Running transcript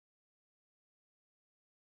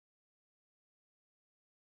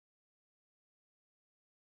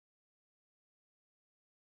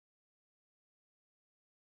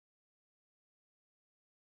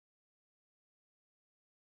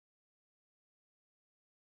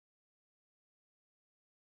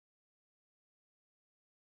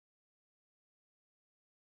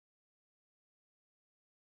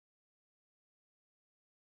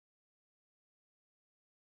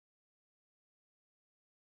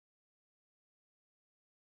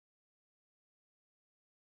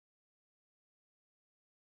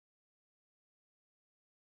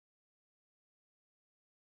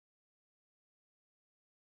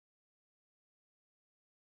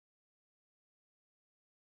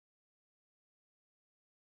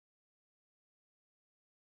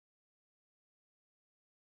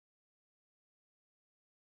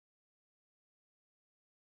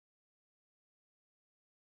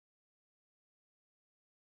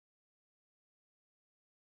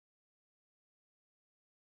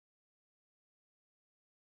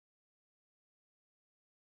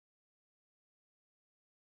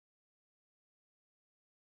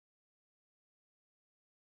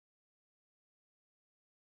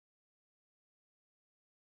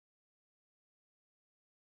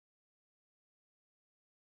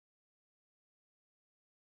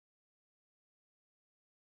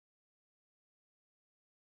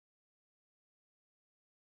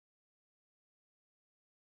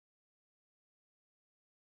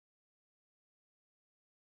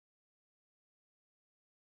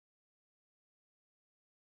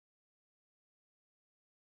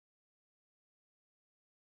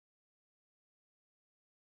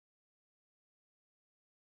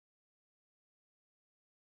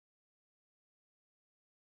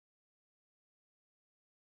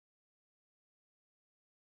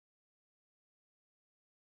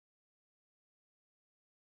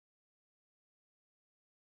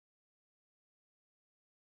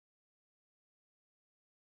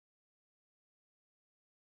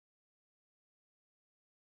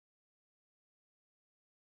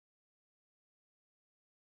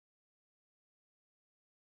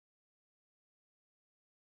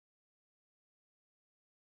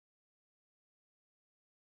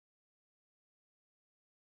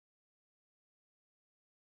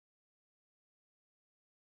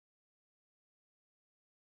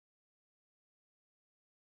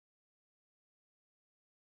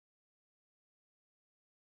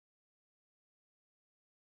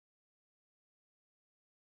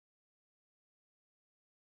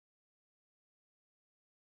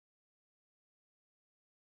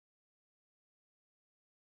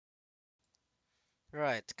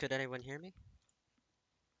Right, could anyone hear me?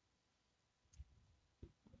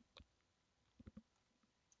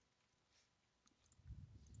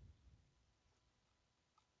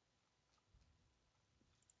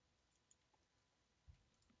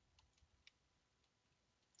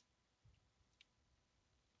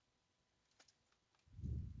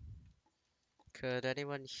 Could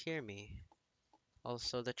anyone hear me?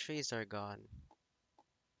 Also, the trees are gone.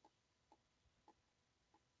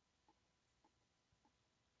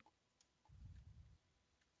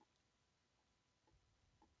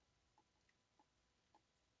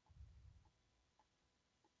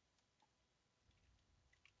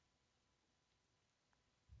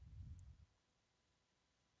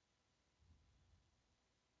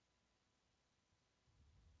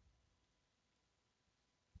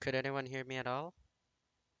 Could anyone hear me at all?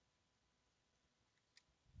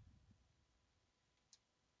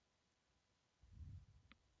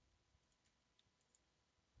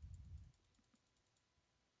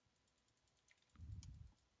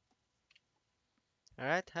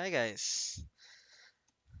 Alright, hi guys.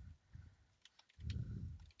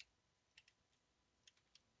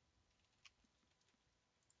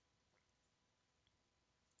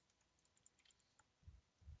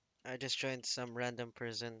 I just joined some random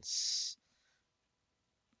person's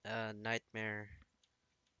nightmare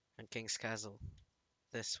on King's Castle.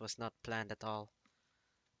 This was not planned at all.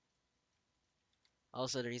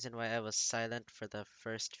 Also, the reason why I was silent for the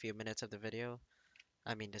first few minutes of the video,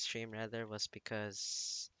 I mean the stream rather, was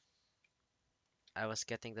because I was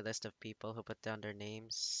getting the list of people who put down their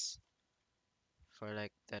names for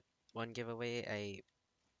like that one giveaway I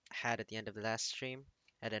had at the end of the last stream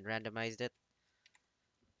and then randomized it.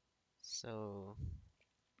 So,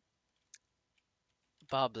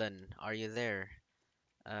 Boblin, are you there?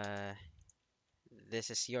 Uh, this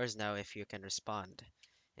is yours now if you can respond.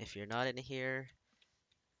 If you're not in here,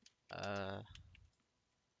 uh,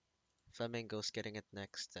 Flamingo's getting it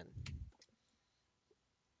next then.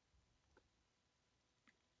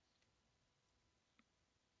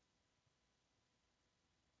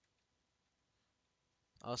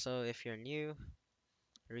 Also, if you're new,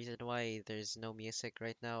 the reason why there's no music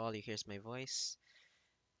right now, all you hear is my voice.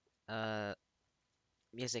 Uh,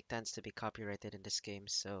 Music tends to be copyrighted in this game,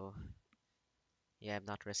 so yeah, I'm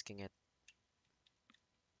not risking it.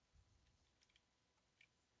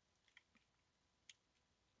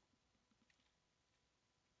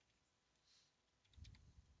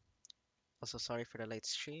 Also, sorry for the late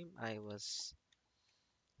stream. I was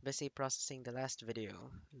busy processing the last video,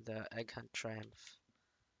 the Egg Hunt Triumph.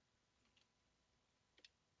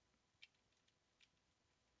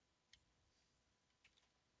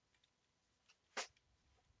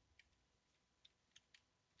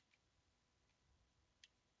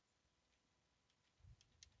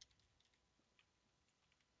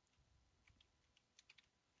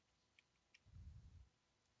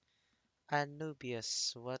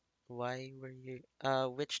 Anubius, what? Why were you?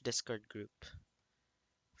 Which Discord group?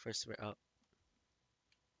 First, we're up.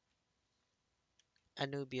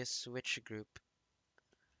 Anubius, which group?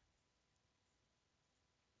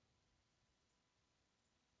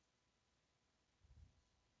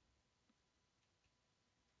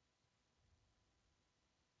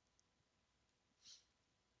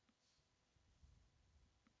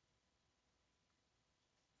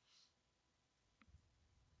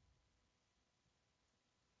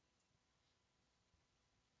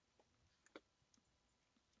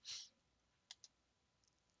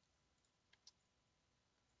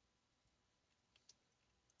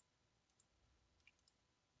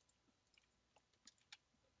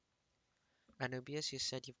 Anubius, you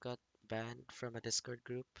said you've got banned from a Discord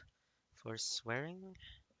group for swearing?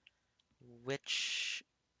 Which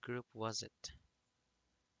group was it?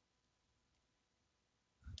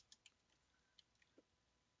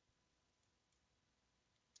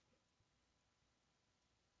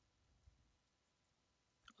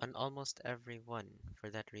 On almost every one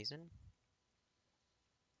for that reason?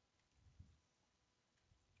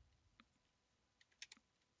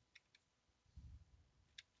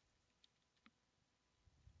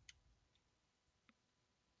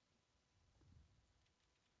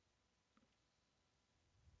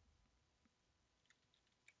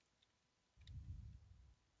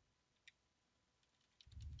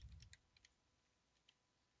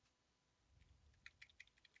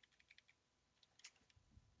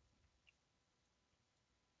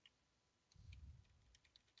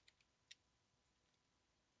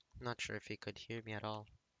 Not sure if you could hear me at all.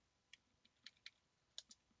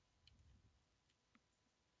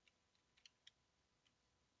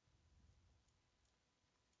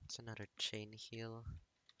 It's another chain heal.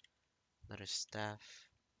 Another staff.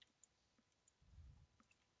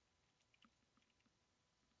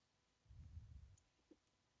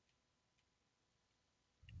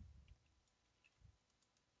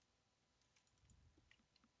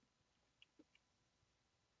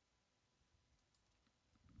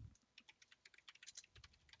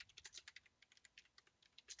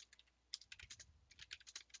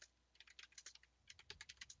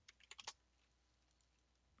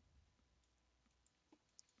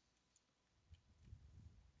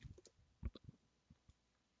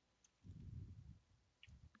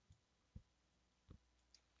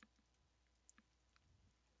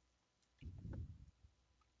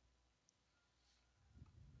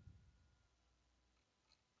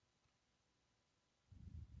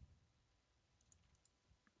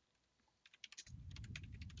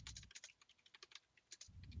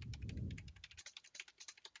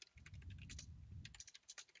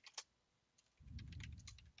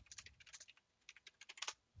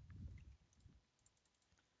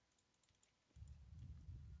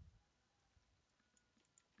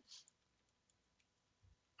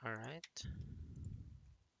 All right.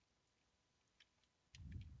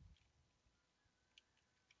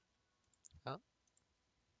 Oh,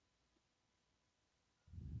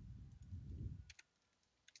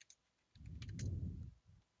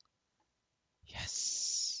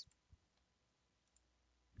 yes.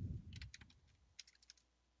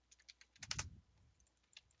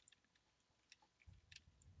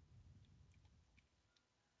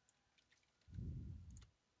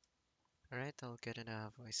 All right, I'll get in a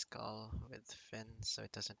voice call with Finn so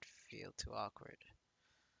it doesn't feel too awkward.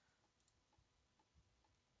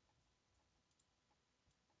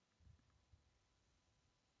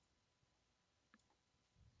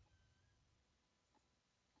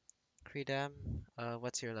 Creedam,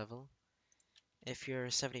 what's your level? If you're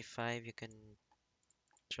 75, you can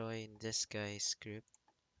join this guy's group,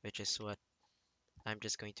 which is what I'm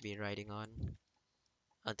just going to be riding on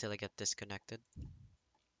until I get disconnected.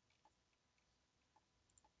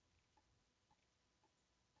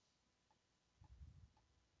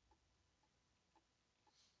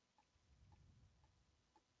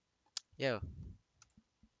 Yo,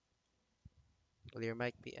 will your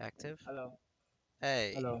mic be active? Hello.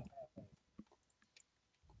 Hey, Hello.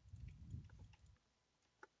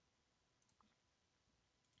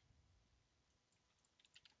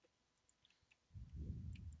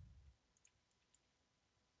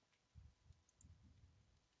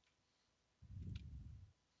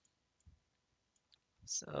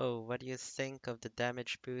 so what do you think of the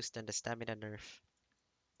damage boost and the stamina nerf?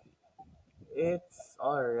 It's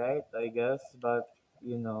all right, I guess, but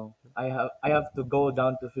I have to go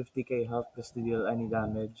down to 50k health just to deal any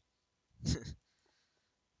damage.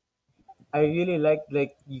 I really like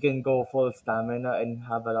you can go full stamina and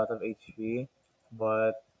have a lot of HP,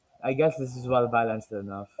 but I guess this is well balanced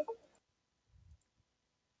enough.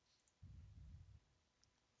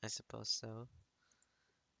 I suppose so.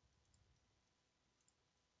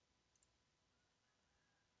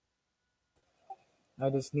 I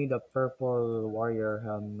just need a purple warrior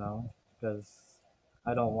helm now because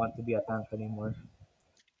I don't want to be a tank anymore.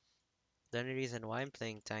 The only reason why I'm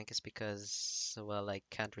playing tank is because, well, I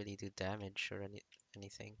can't really do damage or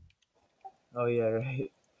anything. Oh yeah,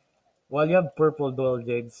 right. Well, you have purple dual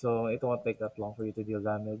jade, so it won't take that long for you to deal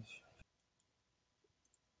damage.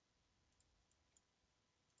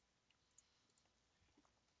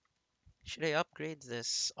 Should I upgrade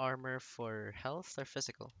this armor for health or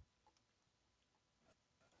physical?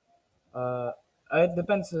 Uh, it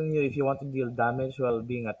depends on you if you want to deal damage while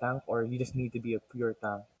being a tank or you just need to be a pure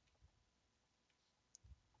tank.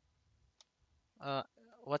 Uh,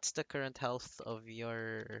 what's the current health of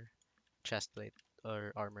your chest plate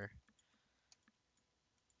or armor?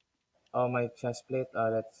 Oh, my chest plate.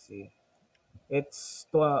 Let's see. It's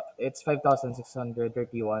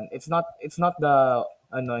 5,631. It's not the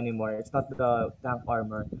ano anymore. It's not the tank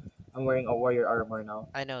armor. I'm wearing a warrior armor now.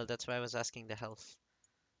 I know, that's why I was asking the health.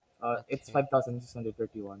 It's Okay.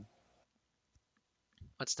 5,631.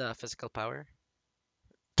 What's the physical power?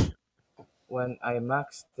 When I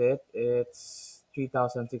maxed it, it's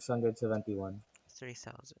 3,671.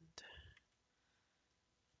 3,000.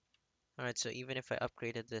 Alright, so even if I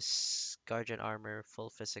upgraded this Guardian armor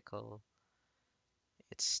full physical,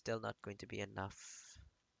 it's still not going to be enough.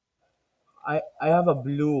 I have a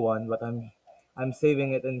blue one, but I'm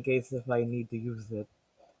saving it in case if I need to use it.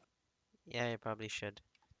 Yeah, I probably should.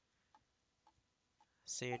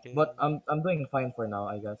 So you're But doing... I'm doing fine for now,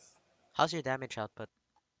 I guess. How's your damage output?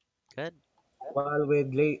 Good? While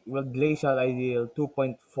with Glacial, I deal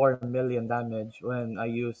 2.4 million damage. When I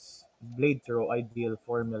use Blade Throw, I deal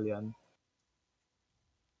 4 million.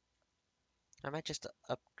 I might just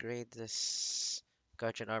upgrade this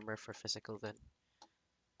Guardian armor for physical then.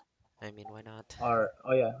 I mean, why not? Or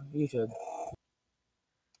oh yeah, you should.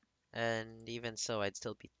 And even so, I'd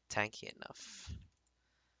still be tanky enough.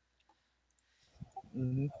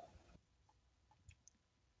 Hmm.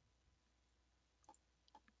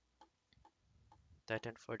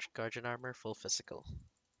 Titan Forged Guardian armor, full physical.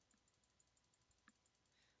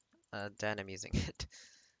 Then I'm using it.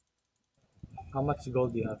 How much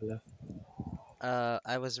gold do you have left?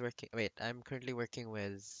 I was working. Wait, I'm currently working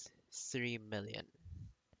with 3 million.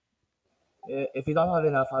 If you don't have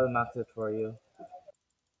enough, I'll max it for you.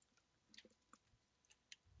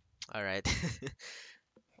 All right.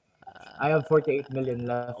 I have 48 million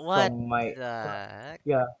left What from my. the heck?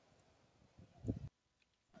 Yeah,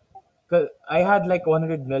 cause I had like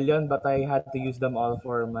 100 million, but I had to use them all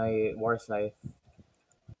for my war scythe.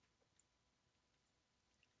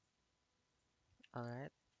 All right.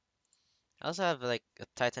 I also have like a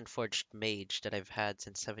Titan Forged Mage that I've had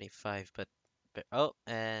since 75, but oh,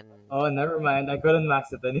 and Oh, never mind. I couldn't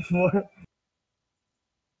max it anymore.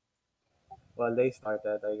 Well, they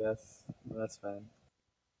started, I guess. That's fine.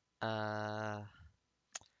 uh,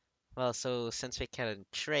 well, so since we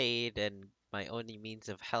can't trade and my only means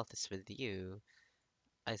of health is with you,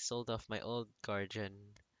 I sold off my old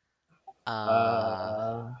Guardian.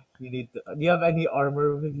 Uh, You need to. Do you have any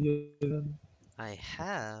armor with you? Then? I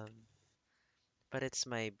have, but it's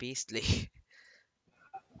my beastly.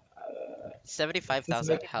 Just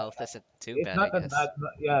make 75,000 it. health isn't too It's bad, I not that guess. bad,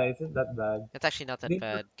 but yeah, it's not that bad. It's actually not that They nerf,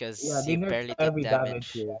 bad yeah, because they you nerf barely take every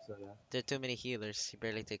damage damage. here, so yeah. There are too many healers, you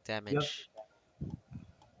barely take Yep. damage.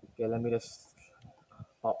 Okay, let me just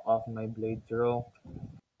pop off my blade throw.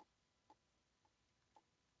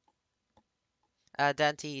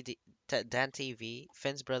 Dante V,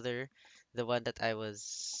 Finn's brother, the one that I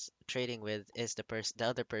was trading with, is the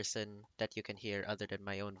other person that you can hear other than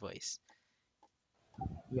my own voice.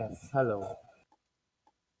 Yes, hello.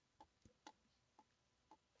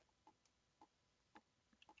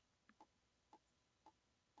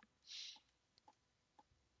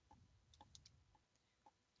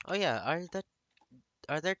 Oh yeah,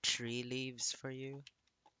 are there tree leaves for you?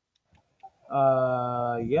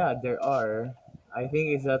 Yeah, there are. I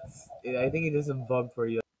think it is a bug for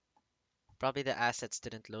you. Probably the assets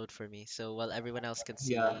didn't load for me, so while everyone else can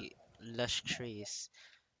Yeah, see lush trees,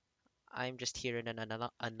 I'm just here in an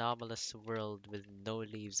anomalous world with no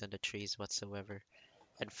leaves on the trees whatsoever,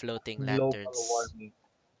 and floating global lanterns. warming.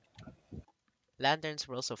 Lanterns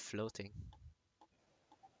were also floating.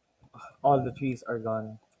 All the trees are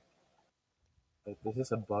gone. Wait, this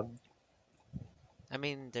is a bug. I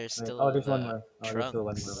mean, there's Wait, oh, still there's one more. Oh, there's still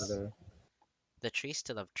one more over trunks. there. The trees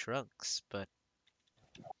still have trunks, but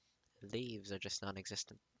leaves are just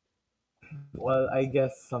non-existent. Well, I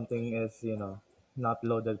guess something is, not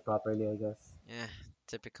loaded properly, I guess. Yeah,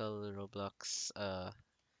 typical Roblox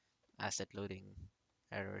asset loading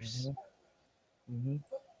errors. Mm-hmm. Mm-hmm.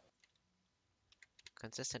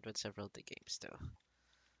 Consistent with several of the games though.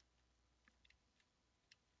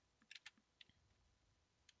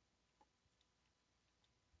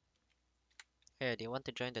 Hey, do you want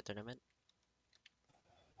to join the tournament?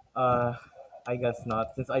 Uh, I guess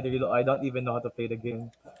not, since I don't even know how to play the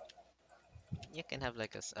game. You can have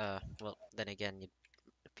like well, then again,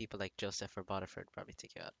 people like Joseph or Bodiford probably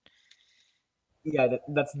take you out. Yeah,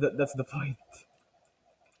 that's the point.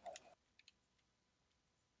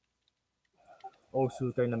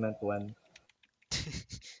 Osu tournament when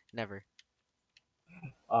Never.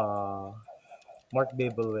 uh Mark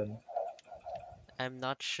Dave will win. I'm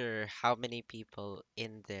not sure how many people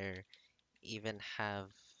in there even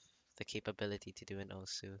have the capability to do an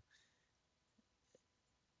Osu.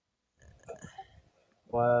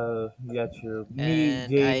 Well, yeah, true. Me, And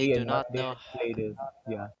JV, and Mark Dave played it.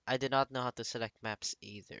 Yeah. I do not know how to select maps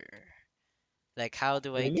either. Like, how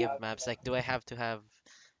do I Really? give maps? Like, do I have to have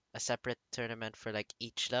a separate tournament for like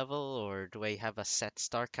each level, or do I have a set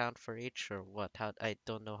star count for each, or what? How I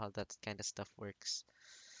don't know how that kind of stuff works.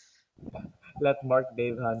 Let Mark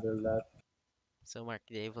Dave handle that. So Mark,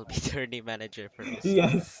 they will be tourney manager for Osu.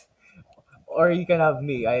 Yes. Or you can have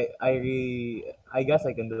me. I guess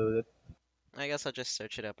I can do it. I guess I'll just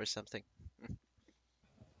search it up or something.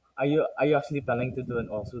 Are you actually planning to do an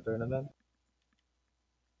Osu tournament?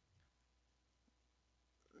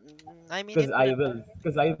 I mean,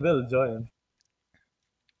 Because I will join.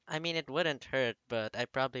 it wouldn't hurt, but I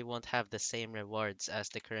probably won't have the same rewards as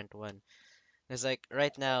the current one. It's like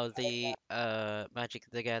right now the Magic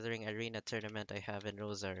the Gathering Arena tournament I have in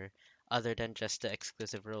ROZAR, other than just the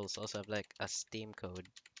exclusive roles, also have like a Steam code.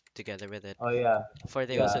 together with it. Oh yeah, For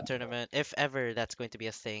the yeah. OSU tournament, if ever that's going to be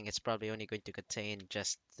a thing, it's probably only going to contain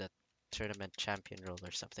just the tournament champion role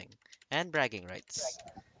or something. And bragging rights.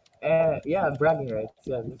 And yeah, bragging rights.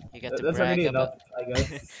 Yeah, You get to that's brag already about enough, I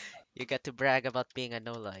guess. you get to brag about being a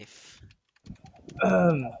no life.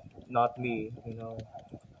 Not me, you know.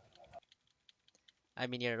 I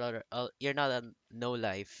mean, you're not a no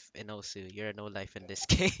life in OSU. You're a no life in this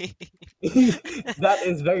game. That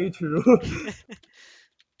is very true.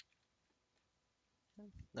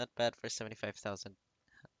 Not bad for 75,000.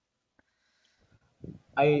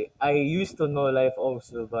 I used to know life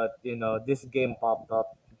also, but you know this game popped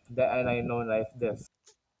up, and I know life this.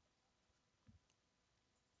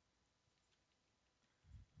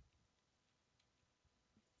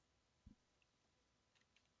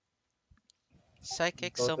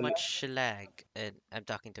 Psychic, so Totally. much lag, and I'm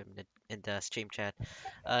talking to him in the stream chat.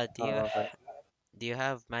 Okay. Do you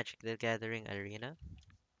have Magic the Gathering Arena?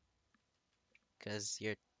 Because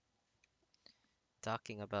you're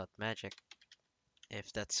talking about Magic,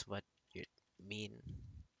 if that's what you mean.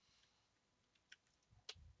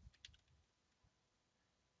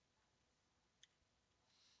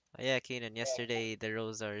 Oh, yeah, Keenan, yesterday the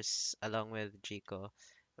Rosars, along with Chico,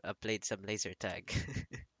 played some laser tag.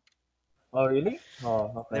 Oh really?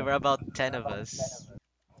 Oh There okay. were about 10 of us.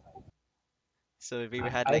 So we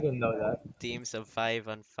had I like didn't know that. teams of 5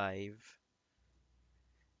 on 5.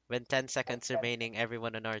 When 10 seconds remaining,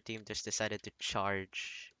 everyone on our team just decided to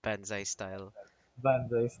charge Banzai style.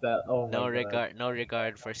 Bandai style. Oh my god. No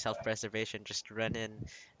regard for self-preservation. Just run in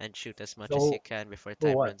and shoot as much as you So can before who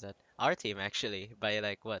time won? runs out. Our team actually, by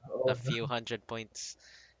like what, a Oh few hundred points.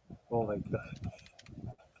 oh my god.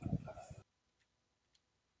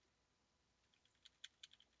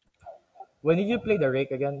 When did you play the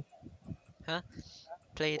rake again? Huh?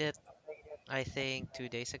 Played it, I think 2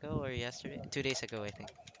 days ago or yesterday. 2 days ago, I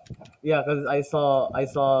think. Yeah, because I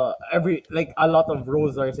saw every like a lot of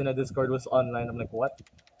Rosars in the Discord was online. I'm like, what?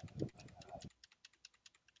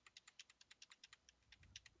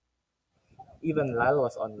 Even Lal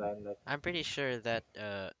was online. Like, I'm pretty sure that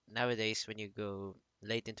nowadays when you go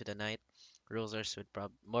late into the night,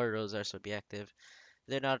 more rosars would be active.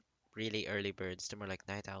 They're not really early birds. They're more like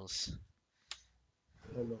night owls.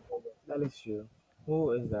 hello. That is true.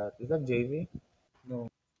 Who is that? Is that JV? No,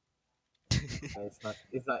 it's not.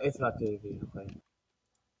 It's not. It's not JV. Okay.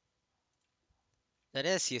 That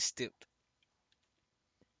is, you stoop.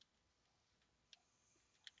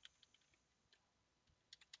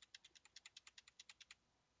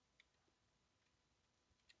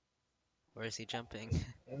 Where is he jumping?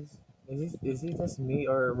 Is it just me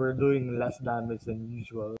or we're doing less damage than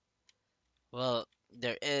usual? Well,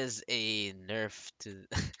 there is a nerf to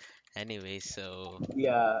anyway, so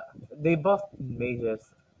Yeah, they buffed mages.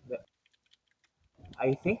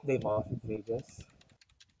 I think they buffed mages.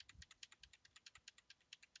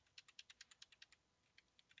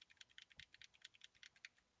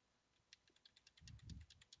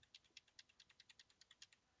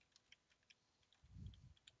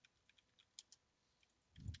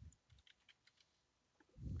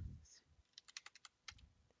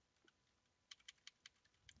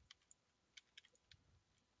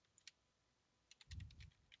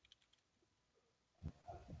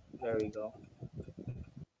 There we go.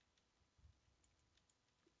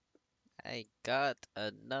 I got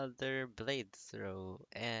another blade throw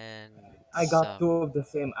and I got two some of the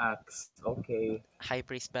same axe. Okay. high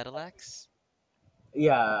priest battle axe.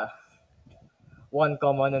 Yeah, one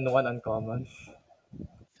common and one uncommon.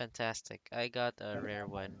 Fantastic. I got a rare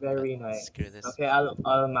one, but Very nice. screw this. Okay,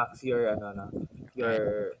 I'll max your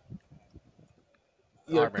Alright,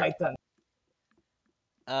 your armor. Titan.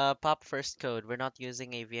 Pop first code. We're not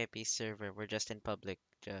using a VIP server. We're just in public.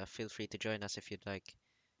 Feel free to join us if you'd like,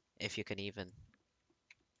 if you can even.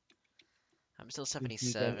 I'm still If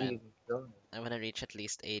you can 77. even join. I want to reach at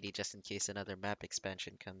least 80 just in case another map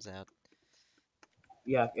expansion comes out.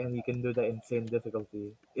 Yeah, and you can do the insane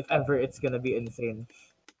difficulty. If ever it's gonna be insane.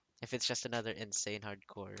 If it's just another insane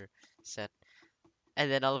hardcore set.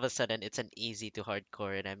 And then all of a sudden it's an easy to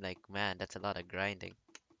hardcore, and I'm like, man, that's a lot of grinding.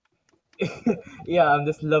 Yeah, I'm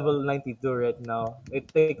just level 92 right now. It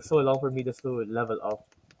takes so long for me just to level up.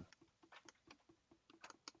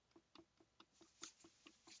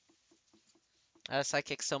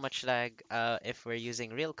 Psychic, so much lag. If we're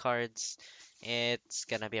using real cards, it's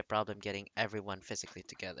gonna be a problem getting everyone physically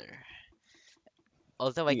together.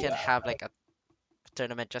 Although I can Yeah. have like a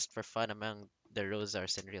tournament just for fun among the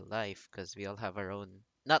Rosars in real life, because we all have our own,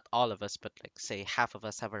 not all of us, but like say half of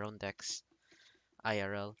us have our own decks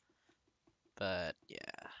IRL. But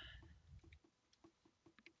yeah,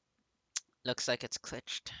 Looks like it's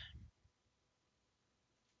glitched.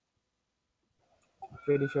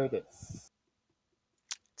 Pretty sure it is.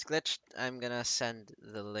 It's glitched. I'm gonna send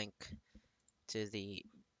the link to the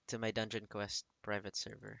to my Dungeon Quest private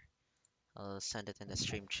server. I'll send it in the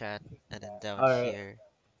stream chat and then down Alright, here.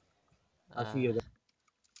 I'll see Uh, you there.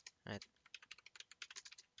 right,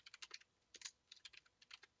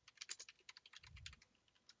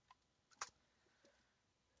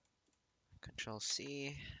 Control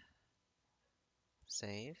C,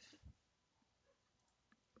 save,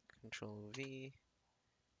 Control V,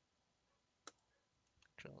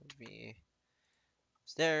 Control V.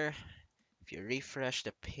 It's there. If you refresh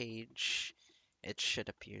the page, it should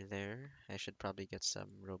appear there. I should probably get some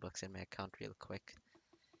Robux in my account real quick.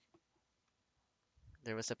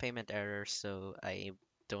 There was a payment error, so I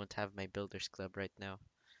don't have my Builders Club right now.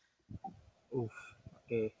 Oof.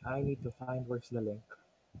 Okay, I need to find where's the link.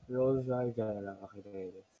 ROZAR General. Okay, there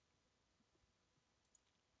it is.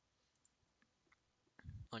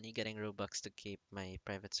 Only getting Robux to keep my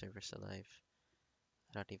private servers alive.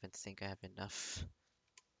 I don't even think I have enough.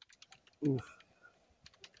 Oof.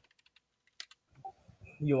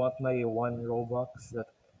 You want my one Robux that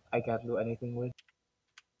I can't do anything with?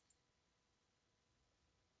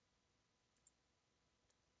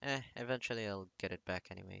 Eventually I'll get it back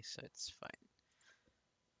anyway, so it's fine.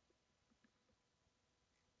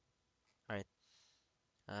 Alright,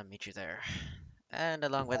 I'll meet you there. And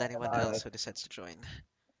along with anyone else Alright. who decides to join.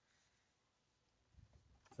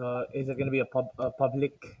 So is it gonna be a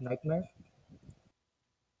public nightmare?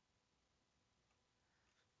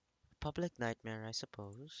 Public Nightmare, I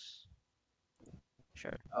suppose.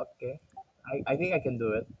 Sure. Okay. I think I can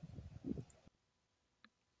do it.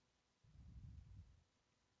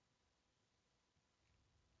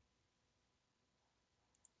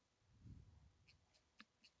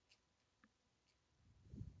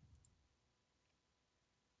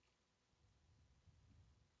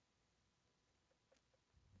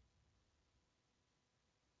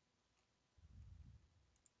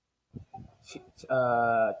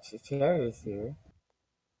 Chair is here.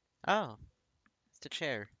 Oh, it's the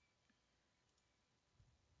chair.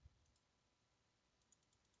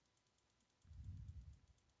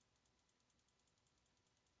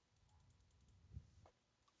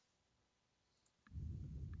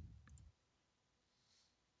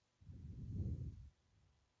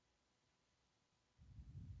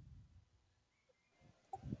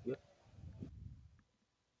 Yep.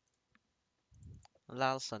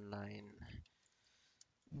 Lal's online.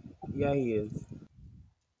 Yeah, he is.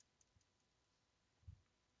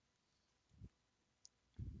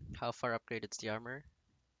 How far upgraded's the armor?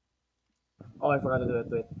 Oh, I forgot to do it.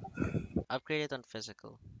 Wait. Upgraded on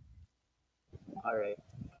physical. Alright.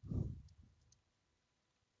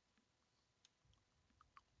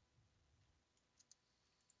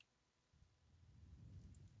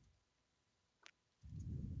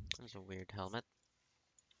 There's a weird helmet.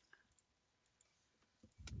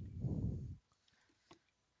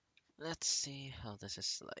 Let's see how this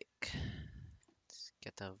is like. Let's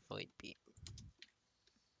get a void beam.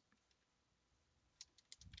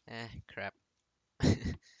 Crap.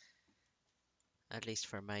 At least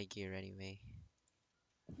for my gear anyway.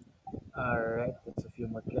 Alright. That's a few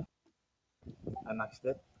more clips. I maxed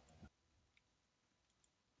it.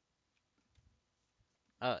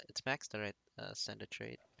 Oh, it's maxed, alright. Send a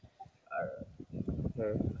trade. Alright.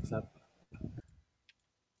 Here. Accept.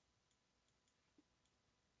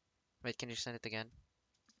 Wait, can you send it again?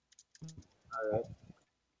 Alright.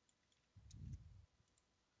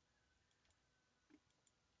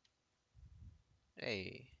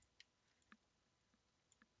 Hey,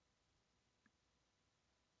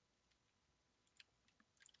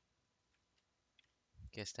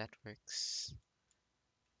 guess that works.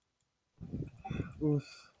 Oof.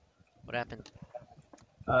 What happened?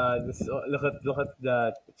 Look at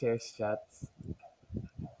the chair's chats.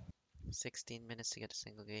 16 minutes to get a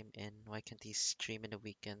single game in. Why can't he stream in the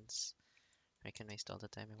weekends? I can waste all the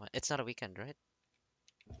time I want. It's not a weekend, right?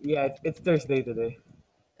 Yeah, it's Thursday today.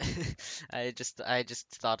 I just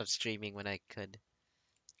thought of streaming when I could.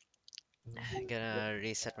 Yep. Gonna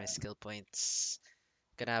reset my skill points.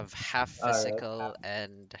 Gonna have half Alright. physical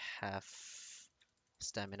and half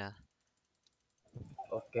stamina.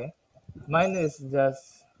 Okay. Mine is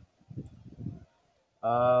just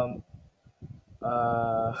um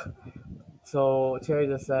uh so Cherry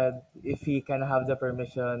just said if he can have the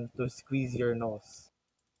permission to squeeze your nose.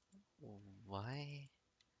 Why?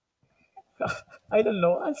 I don't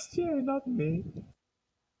know, ask Cherry, not me.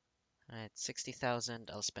 Alright, 60,000.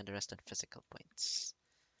 I'll spend the rest on physical points.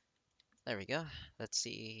 There we go. Let's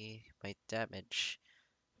see my damage.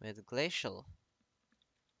 With glacial.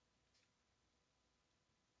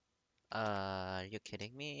 Are you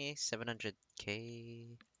kidding me?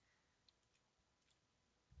 700k?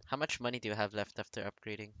 How much money do you have left after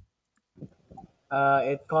upgrading?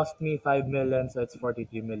 It cost me 5 million, so it's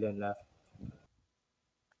 43 million left.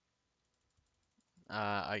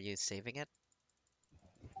 Are you saving it?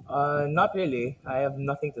 Not really. I have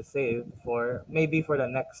nothing to save for maybe for the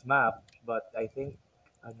next map, but I think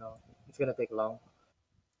I don't know it's gonna take long.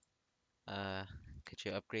 Uh, could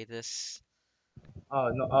you upgrade this? Oh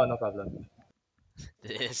no problem.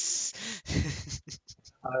 This.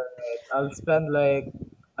 All right, I'll spend like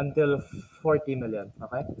until 40 million.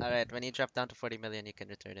 Okay. Alright, when you drop down to 40 million, you can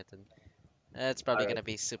return it, and it's All probably right. gonna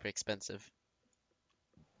be super expensive.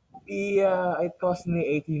 Yeah, it cost me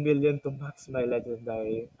 80 million to max my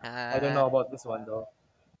legendary. I don't Ah, know about this one though.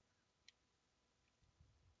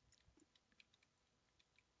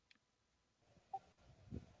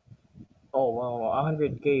 Oh wow,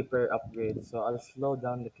 100k per upgrade. So I'll slow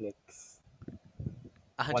down the clicks.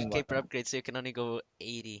 One 100k more. per upgrade, so you can only go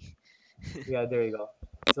 80. Yeah, there you go.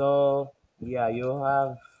 So yeah, you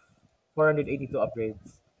have 482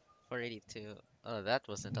 upgrades. 482. Oh, that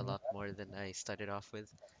wasn't a lot more than I started off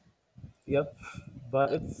with. Yep,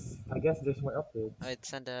 but Uh, it's I guess there's more upgrades. Wait,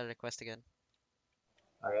 send a request again.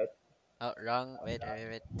 All right, Oh, wrong. Wait.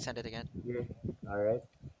 Send it again. here. All right,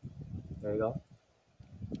 there you go.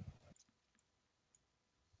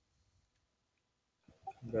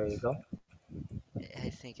 There you go. I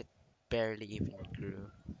think it barely even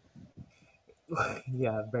grew.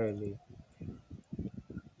 Yeah, barely.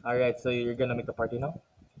 All right, so you're gonna make a party now.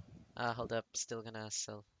 Hold up. Still gonna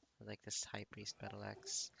sell like this High Priest Battle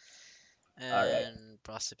Axe. All right. And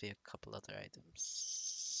possibly a couple other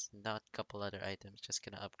items. Not couple other items, just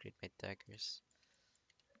gonna upgrade my daggers.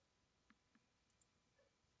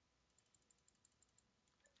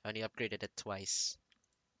 I only upgraded it twice.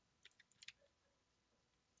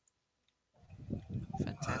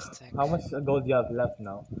 Fantastic. How much gold do you have left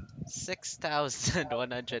now?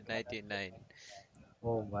 6,199.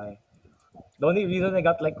 Oh my. The only reason I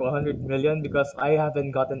got like 100 million because I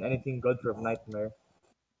haven't gotten anything good from Nightmare.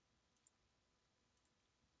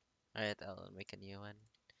 Alright, I'll make a new one.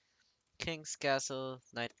 King's Castle,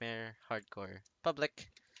 Nightmare, Hardcore, Public.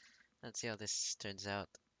 Let's see how this turns out.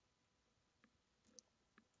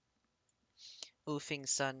 Oofing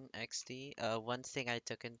Sun XD. One thing I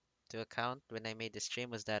took into account when I made the stream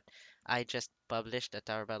was that I just published a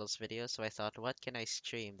Tower Battles video, so I thought, what can I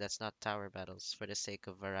stream that's not Tower Battles for the sake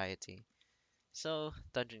of variety? So,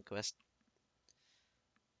 Dungeon Quest.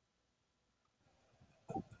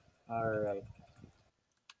 All right.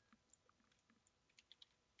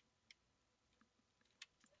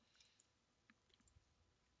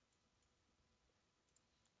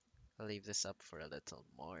 I'll leave this up for a little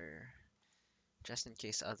more, just in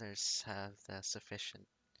case others have the sufficient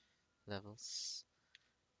levels.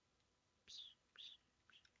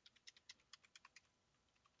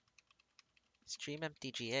 Stream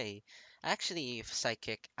MTGA. Actually,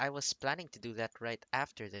 Psychic, I was planning to do that right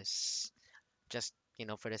after this, just,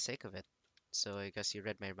 for the sake of it. So I guess you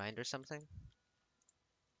read my mind or something?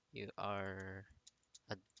 You are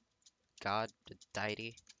a god, a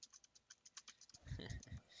deity.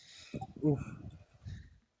 Oof.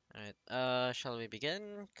 Alright, shall we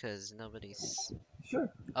begin? Cause nobody's... Sure.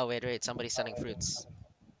 Oh, wait, somebody's selling fruits.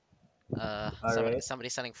 All right.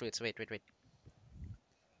 Somebody's selling fruits. Wait.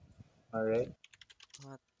 All right.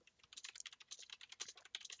 What?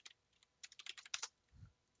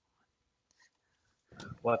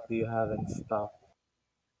 What do you have in stock?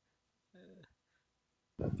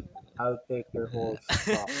 I'll take your whole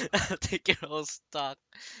stock. I'll take your whole stock.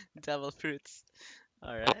 Devil fruits.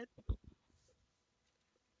 Alright.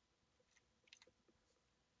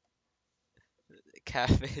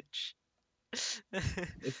 Cabbage.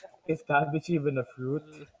 Is cabbage even a fruit?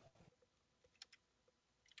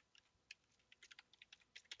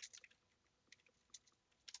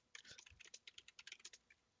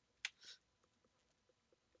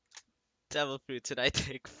 Devil fruits, and I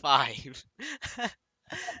take five.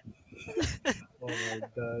 Oh my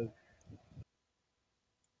god.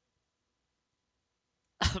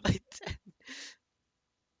 I'll buy 10.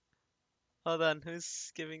 Hold on,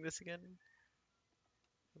 who's giving this again?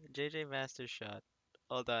 JJ Master Shot.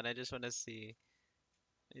 Hold on, I just want to see.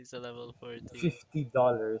 He's a level 40.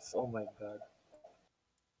 $50. Oh my god.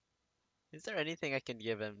 Is there anything I can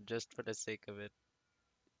give him just for the sake of it?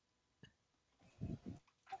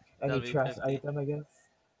 That'll Any be trash 50. item, I guess?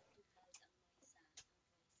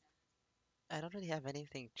 I don't really have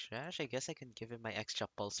anything trash. I guess I can give him my extra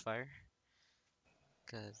pulse fire.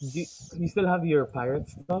 Do Cause you still have your pirate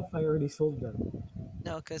stuff? I already sold them.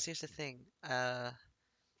 no, cause here's the thing.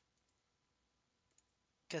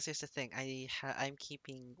 Cause here's the thing. I'm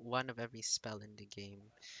keeping one of every spell in the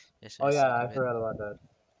game, just for Oh the yeah, sake I of it. forgot about that.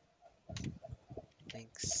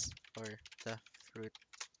 Thanks for the fruit.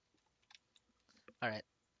 All right,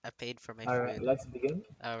 I paid for my All right, food. let's begin.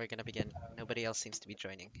 We're gonna begin. Nobody else seems to be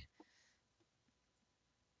joining.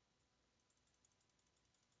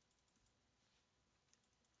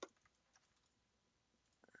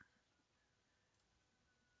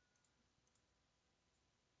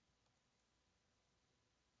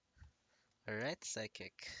 All right,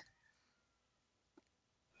 psychic.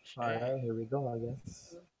 All Sure. right, here we go. I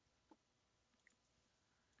guess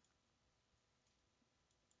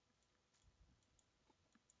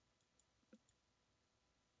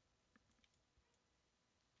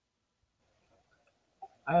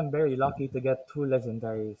I am very lucky to get two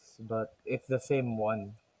legendaries, but it's the same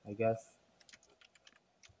one. I guess.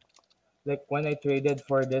 Like when I traded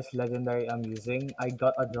for this legendary I'm using, I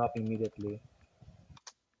got a drop immediately.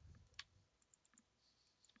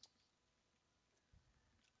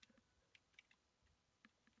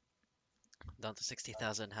 Down to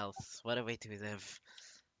 60,000 health. What a way to live.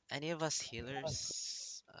 Any of us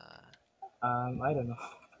healers? I don't know.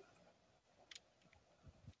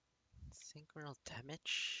 Synchronal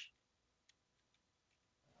damage?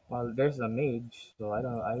 Well, there's a mage, so I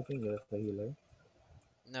don't know. I think it's a healer.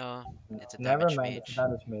 No, it's a Never damage mind, it's a mage.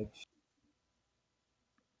 damage mage.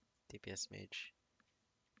 DPS mage.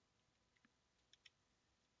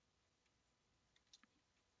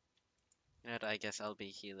 You know what, I guess I'll be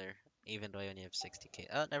healer, even though I only have 60k.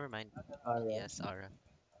 Oh, never mind. All He right, has aura.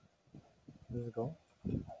 let's go.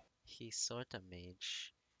 He's sorta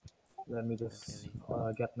mage. Let me Can't just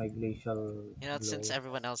really. get my glacial You know, since glow.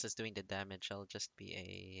 everyone else is doing the damage, I'll just be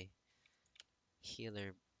a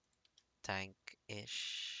healer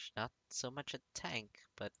tank-ish. Not so much a tank,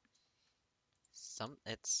 but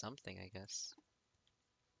it's something, I guess.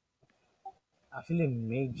 Actually,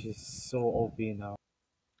 mage is so OP now.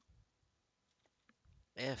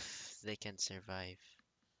 If they can survive.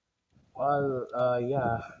 Well,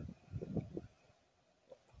 yeah.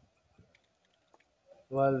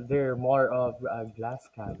 Well, they're more of a glass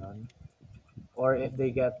cannon. Or if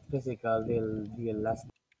they get physical, they'll deal less.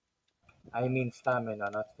 I mean stamina,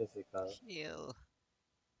 not physical. Heal.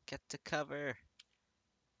 Get to cover.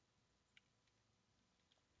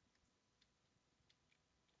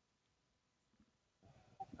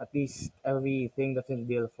 At least everything doesn't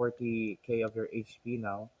deal 40k of your HP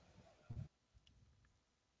now.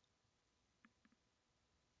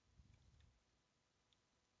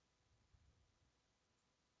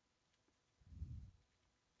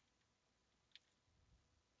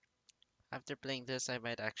 After playing this, I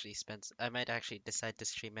might actually decide to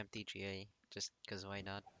stream MTGA, just because why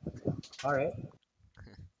not? Alright,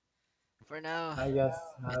 For now, I guess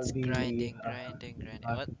I'll it's be. grinding, grinding,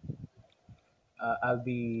 grinding. Uh, What? I'll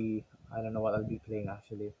be. I don't know what I'll be playing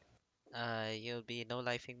actually. You'll be no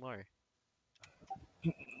lifing more.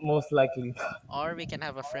 Most likely. Or we can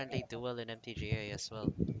have a friendly duel in MTGA as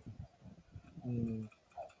well. mm,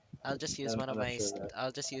 I'll just use I'm not sure yet.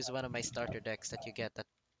 I'll just use one of my starter decks that you get at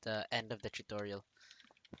the end of the tutorial.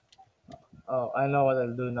 Oh, I know what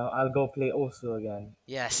I'll do now. I'll go play Osu again.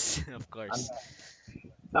 Yes, of I'm course.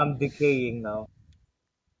 I'm decaying now.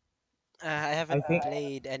 I I haven't think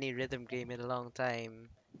played any rhythm game in a long time,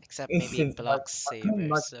 except it's maybe since Mark Block Saver.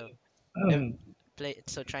 Mark. So, uh,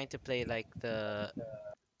 trying to play like the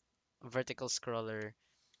vertical scroller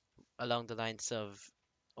along the lines of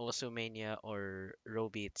Osumania or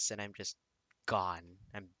Robeats, and I'm just gone.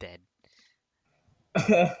 I'm dead.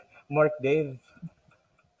 Mark Dave.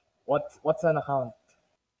 What's an account?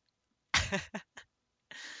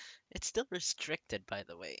 It's still restricted, by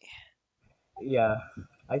the way. Yeah,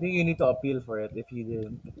 I think you need to appeal for it if you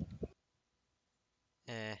didn't.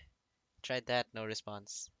 Eh, tried that, no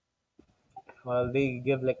response. Well, they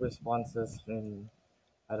give like responses in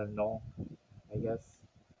I don't know. I guess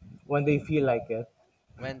when they feel like it.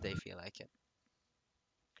 When they feel like it.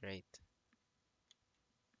 Great.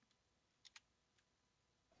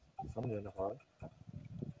 Someone in the hall.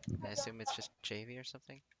 I assume it's just JV or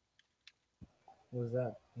something. Who's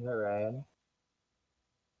that? Is that Ryan?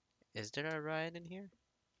 Is there a Ryan in here?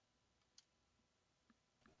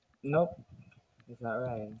 Nope, it's not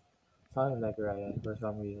Ryan. Sounded like Ryan for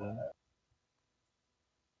some reason.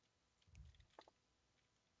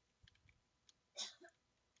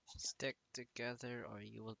 Stick together or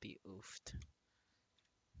you will be oofed.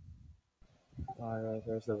 Alright,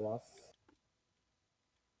 there's the boss.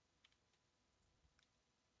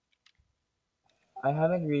 I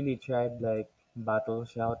haven't really tried like Battle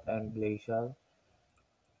Shout and Glacial,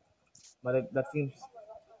 but that seems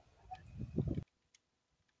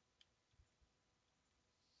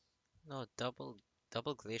No,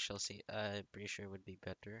 double glacial sea. I'm pretty sure would be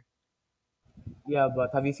better. yeah.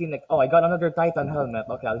 But have you seen like, oh, I got another Titan helmet.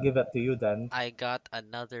 Okay, I'll give it to you then. I got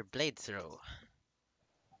another blade throw.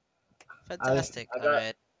 I Fantastic. I All got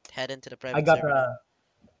right, head into the I private got server now.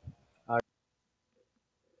 a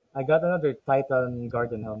I got another Titan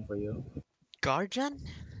Garden Helm for you. Guardian?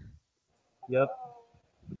 Yep.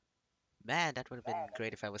 Man, that would have been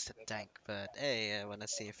great if I was a tank, but hey, I wanna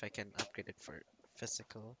see if I can upgrade it for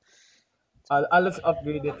physical I'll just damage.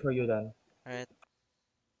 upgrade it for you then. Alright,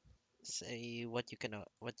 say what you can,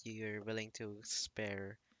 what you're willing to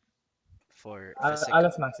spare for I'll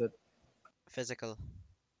just max it. physical.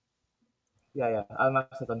 Yeah, yeah. I'll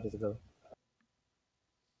max it on physical.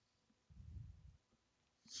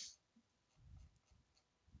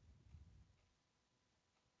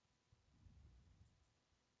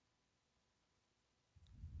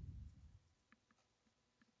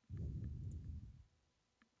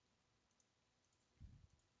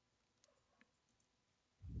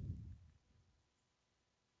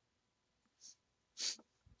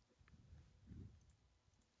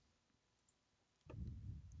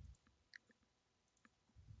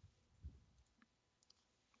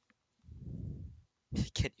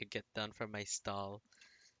 Can you get down from my stall?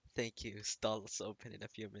 Thank you. Stall's open in a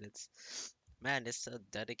few minutes. Man, it's a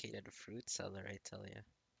dedicated fruit seller, I tell you.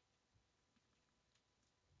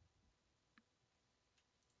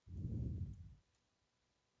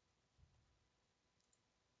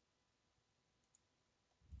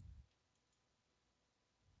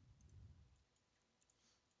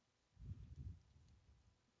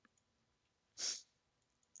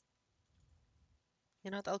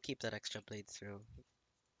 You know what? I'll keep that extra blade through,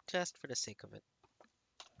 just for the sake of it.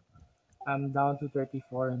 I'm down to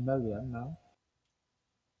 34 million now.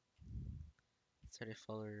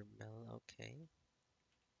 34 mil, okay.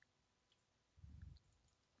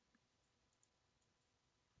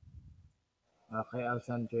 Okay, I'll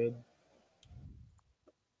send trade.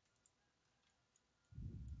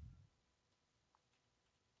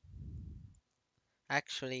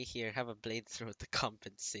 Actually, here, have a blade throw to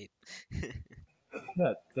compensate. You're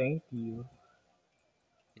Yeah, thank you.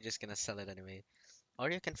 just gonna sell it anyway. Or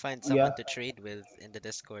you can find someone Yeah, to trade with in the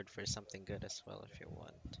Discord for something good as well if you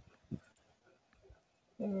want.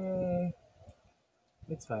 eh,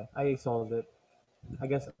 it's fine. I sold it. I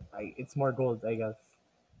guess it's more gold. I guess.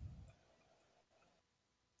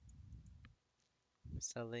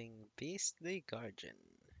 Selling Beastly Guardian.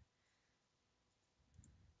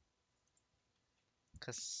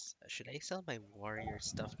 Cause should I sell my warrior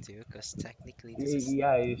stuff too? Cause technically this is,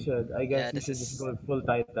 Yeah, you should. I yeah, guess you this should just is, go full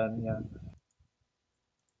Titan. Yeah.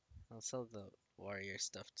 I'll sell the warrior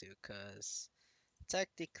stuff too. Cause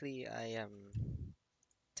technically I am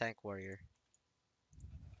tank warrior.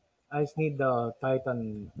 I just need the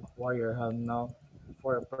Titan Warrior helm now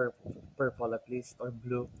for purple at least or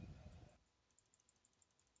blue.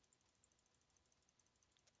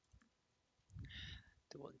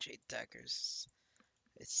 Dual Jade daggers.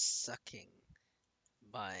 It's sucking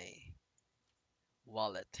my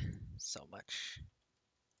wallet so much.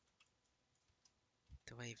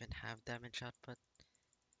 Do I even have damage output?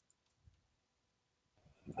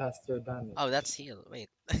 Caster Oh, damage. that's heal. Wait.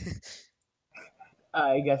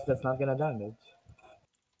 I guess that's not gonna damage.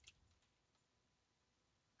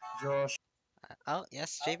 Josh, Oh,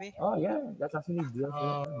 yes, JB? Oh yeah, that's actually deals a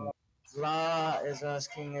lot uh, of damage. La is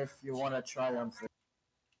asking if you want to triumph.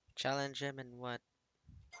 Challenge him and what?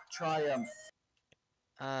 Triumph.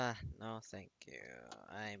 No, thank you.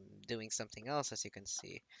 I'm doing something else, as you can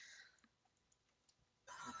see.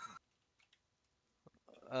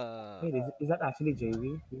 Uh, Wait, is that actually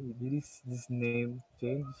JV? Did this name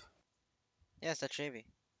change? yes, that's JB. You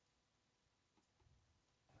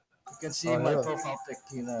can see Oh my hello. profile pic,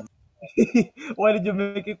 Keenan. Why did you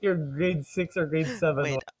make it your grade 6 or grade 7 one?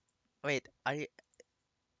 Wait, wait,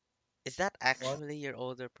 is that What? actually your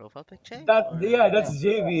older profile picture? That yeah, Or Yeah. that's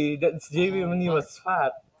JV. That's JV when he what? was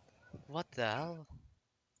fat. What the hell?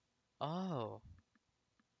 Oh,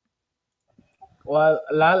 Well,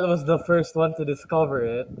 Lal was the first one to discover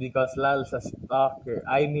it because Lal's a stalker.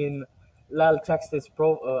 I mean, Lal checks his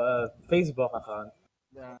Facebook account.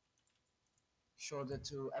 Yeah. Showed it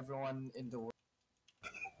to everyone in the world.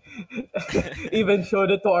 Even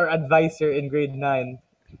showed it to our advisor in grade 9.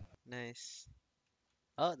 nice.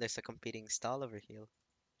 Oh, there's a competing stall over here.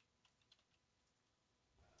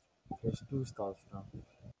 There's 2 stalls now.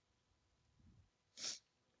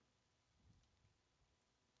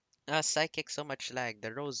 Psychic, so much lag.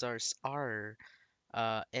 The Rosars are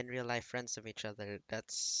in real life friends of each other.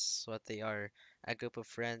 That's what they are. A group of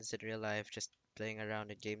friends in real life just playing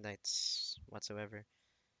around at game nights whatsoever.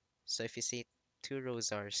 So if you see two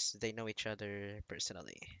Rosars, they know each other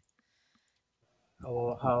personally.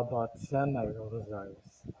 Oh, how about semi-rosars?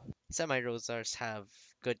 Semi-Rosars have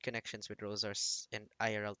good connections with Rosars in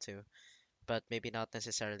IRL too, but maybe not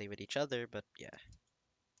necessarily with each other, but yeah.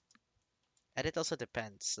 And it also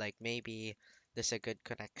depends. Like maybe there's a good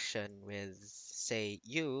connection with, say,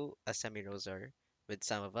 you, a semi-Rosar, with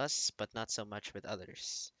some of us, but not so much with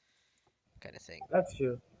others, kind of thing. That's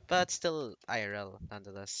true. But still IRL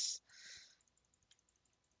nonetheless.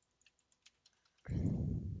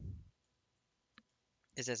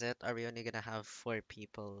 Is this it? Are we only gonna have four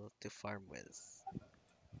people to farm with?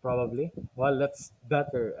 Probably. Well, that's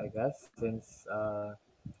better, I guess, since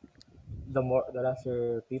the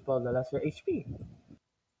lesser people, the lesser HP.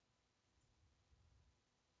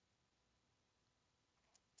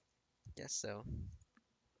 Yes, so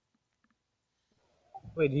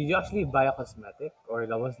Wait, did you actually buy a cosmetic, or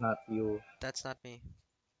that was not you? that's not me.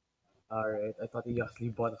 Alright, I thought you actually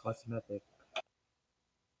bought a cosmetic.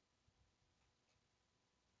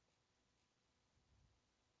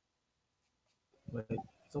 Wait,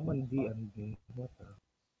 someone DM'd me. What the?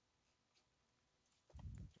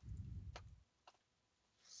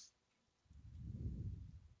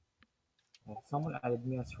 Oh, someone added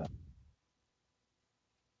me as friend.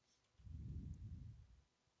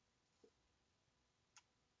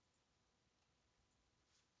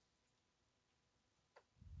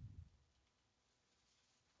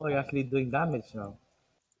 Oh, you're actually doing damage now.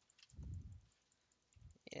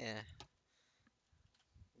 Yeah,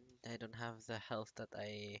 I don't have the health that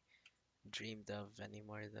I dreamed of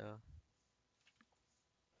anymore though.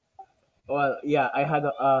 Well, yeah, I had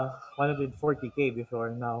 140k before.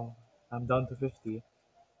 Now I'm down to 50.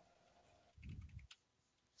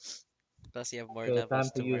 Plus you have more Okay, time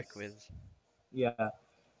levels to to use. work with. Yeah,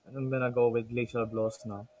 I'm gonna go with glacial blows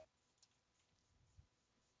now.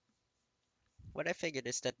 What I figured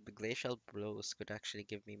is that the glacial blows could actually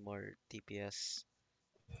give me more DPS.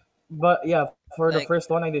 But yeah, for the Like, first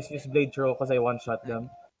one, I just used blade throw because I one shot like them.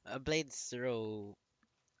 a blade throw.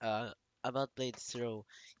 Uh, about blade throw,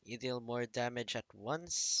 you deal more damage at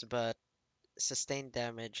once, but sustained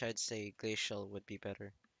damage, I'd say glacial would be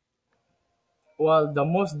better. Well, the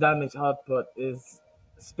most damage output is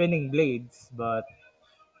spinning blades, but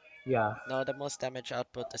yeah, No, the most damage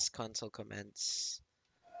output is console commands.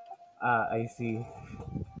 I see.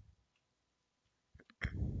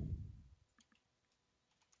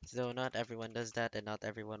 Though not everyone does that, and not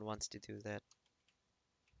everyone wants to do that.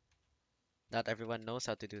 Not everyone knows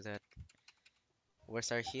how to do that.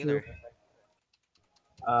 Where's our True. healer?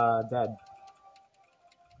 Dead.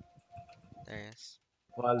 There he is.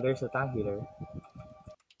 Well, there's a tank healer.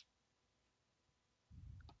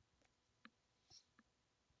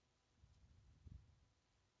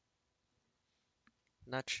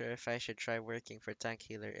 Not sure if I should try working for tank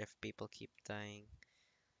healer if people keep dying.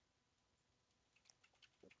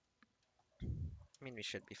 I mean, we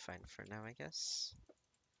should be fine for now, I guess.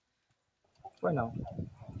 For now.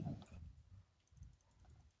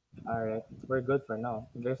 Alright, we're good for now.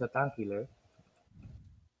 There's a tank healer.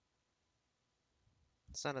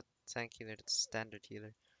 It's not a tank healer, it's a standard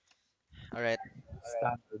healer. Alright,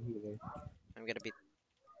 Standard healer. I'm gonna be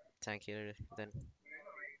tank healer then.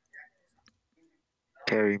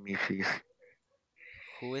 Carry me, please.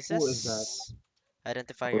 Who is Who is that? this?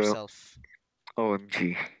 Identify Well, yourself.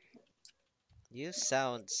 OMG. You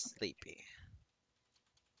sound sleepy.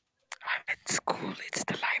 I'm in school. It's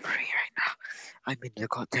the library right now. I'm in the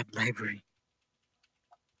goddamn library.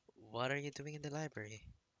 What are you doing in the library?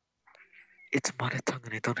 It's mother tongue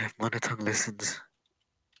and I don't have mother tongue lessons.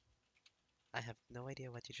 I have no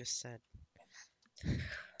idea what you just said.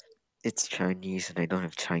 It's Chinese and I don't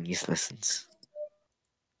have Chinese lessons.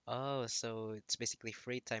 Oh, so it's basically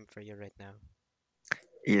free time for you right now.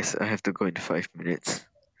 Yes, I have to go in 5 minutes.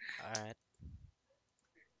 Alright.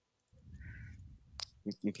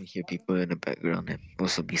 You can hear people in the background and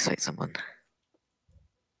also beside someone.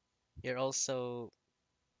 You're also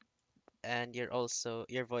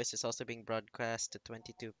your voice is also being broadcast to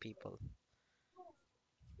 22 people.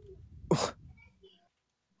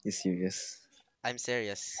 You serious? I'm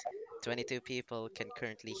serious. 22 people can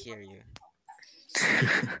currently hear you.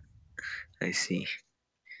 I see.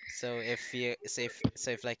 So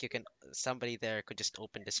if like you can somebody there could just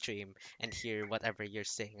open the stream and hear whatever you're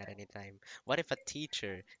saying at any time. What if a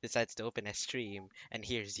teacher decides to open a stream and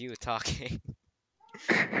hears you talking?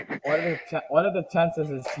 What are the chances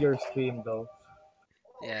it's your stream though?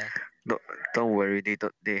 Yeah. No, don't worry.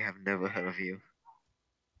 They have never heard of you.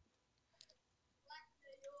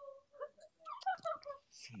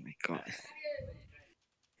 Oh my god.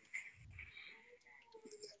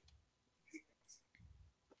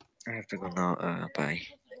 I have to go now. Bye.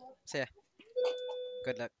 So yeah,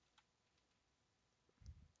 good luck.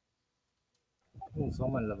 Ooh,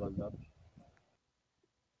 someone leveled up.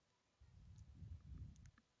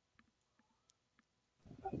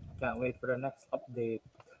 Can't wait for the next update.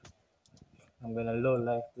 I'm gonna low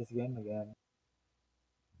life this game again.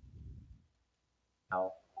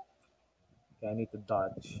 Ow. Okay, I need to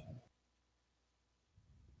dodge.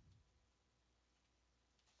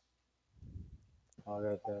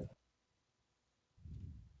 Alright there.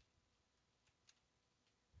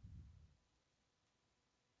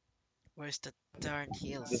 Where's the darn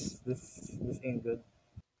This heals? this this ain't good.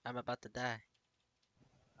 I'm about to die.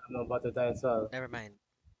 I'm about to die as well. Never mind.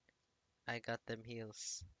 I got them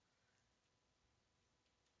heals.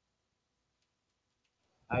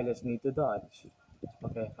 I just need to dodge.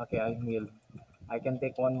 Okay, okay, I healed. I can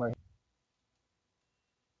take one more.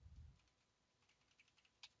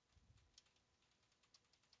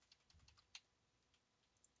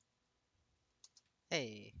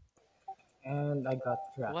 Hey, And I got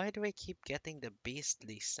trapped. why do I keep getting the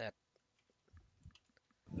beastly set?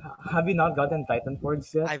 Have you not gotten Titan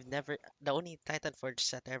Forge yet? I've never. The only Titan Forge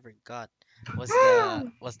set I ever got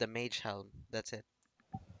was the Mage Helm. That's it.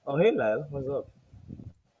 Oh, hey Lyle, what's up?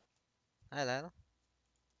 Hi, Lyle.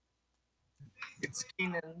 It's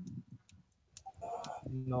Keenan.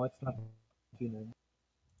 No, it's not Keenan.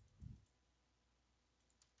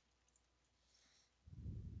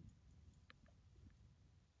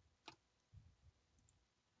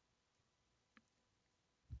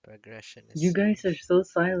 Progression You is guys are huge. so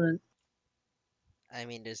silent. I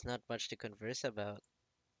mean, there's not much to converse about.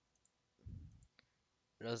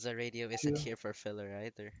 Rosa Radio isn't You. here for filler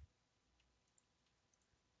either.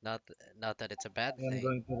 Not not that it's a bad I am thing.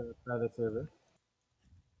 going to the private server.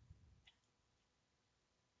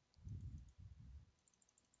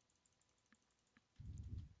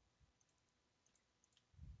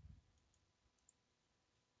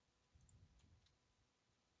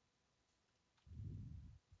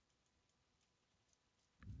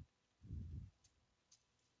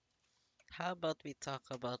 How about we talk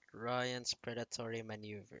about Ryan's predatory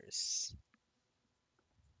maneuvers?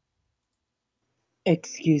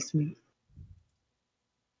 Excuse me.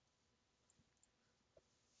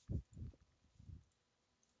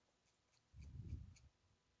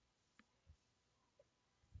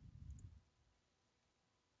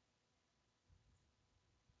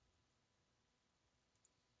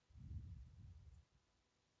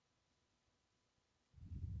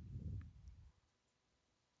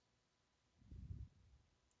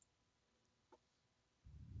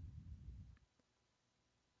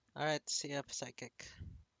 Alright, see ya, Psychic.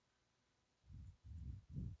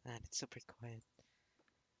 Man, it's super quiet.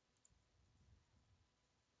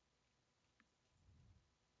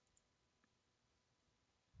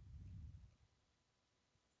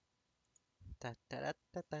 Ta ta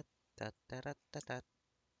ta ta ta ta ta ta ta.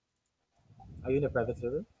 Are you in the private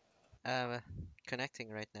server? Uh, connecting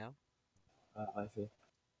right now. I see.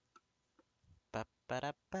 Pa pa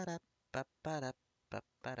da pa da pa pa da pa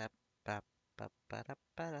pa da pa pa pa da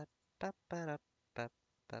pa da pa pa da pa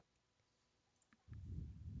pa.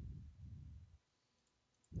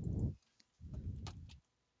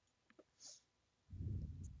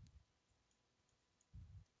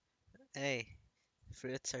 Hey,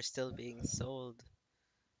 fruits are still being sold.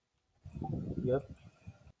 Yep.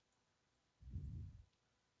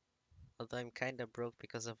 Although I'm kinda broke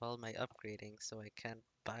because of all my upgrading, so I can't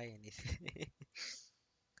buy anything.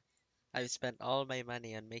 I've spent all my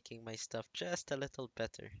money on making my stuff just a little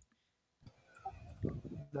better.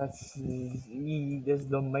 That's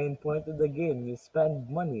the main point of the game. You spend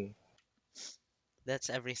money. That's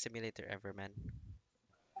every simulator ever, man.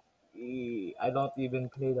 I don't even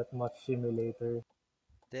play that much simulator.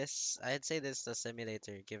 I'd say this is a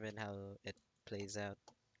simulator given how it plays out.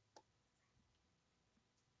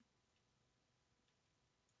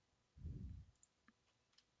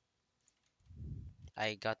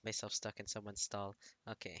 I got myself stuck in someone's stall.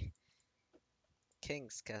 Okay.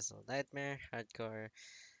 King's Castle Nightmare, Hardcore,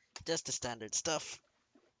 just the standard stuff.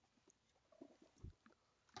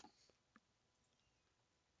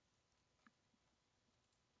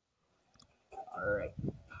 Alright.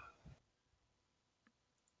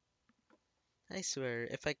 I swear,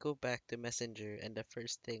 if I go back to Messenger and the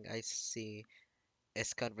first thing I see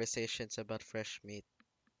is conversations about fresh meat,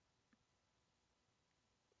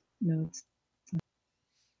 No,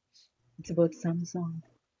 it's about Samsung.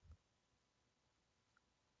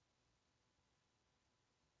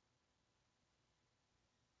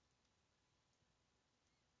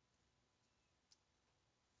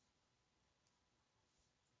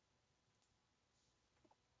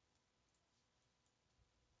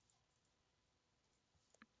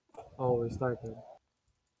 Oh, we started.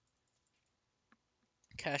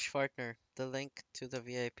 Cash partner, the link to the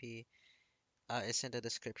VIP is in the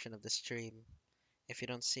description of the stream. If you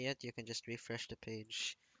don't see it, you can just refresh the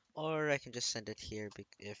page. Or I can just send it here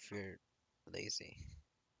if you're lazy.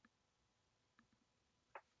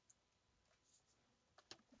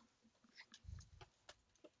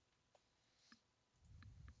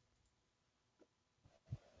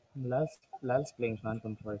 Lal's playing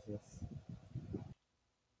Phantom Forces.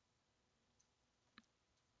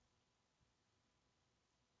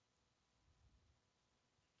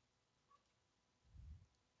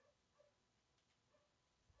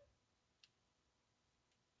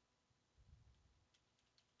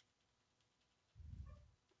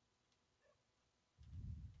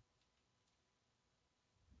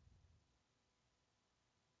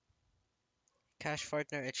 Cash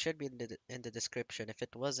partner, it should be in the description. If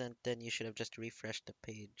it wasn't, then you should have just refreshed the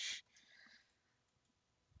page.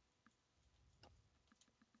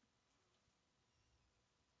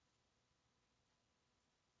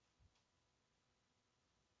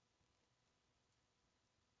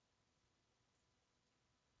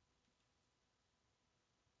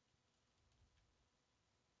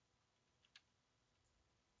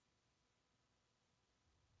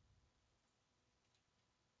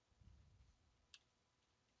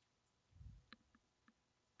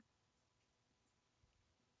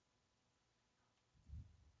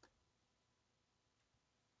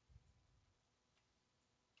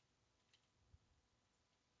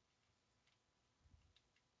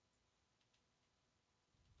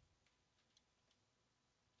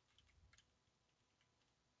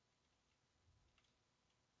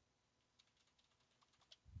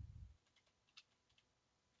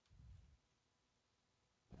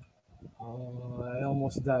 Oh, I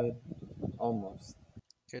almost died. Almost.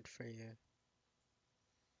 Good for you.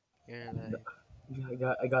 You're alive.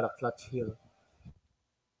 I got a clutch heal.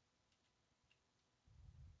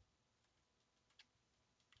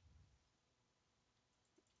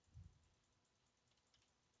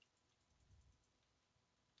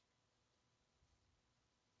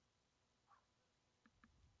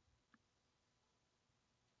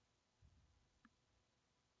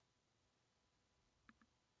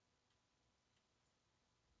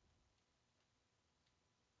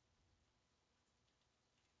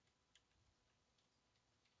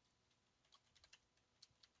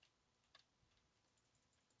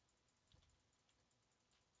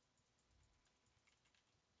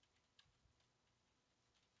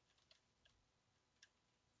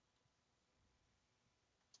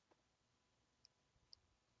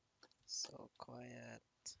 So quiet.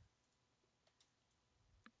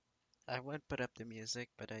 I would put up the music,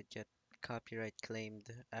 but I'd get copyright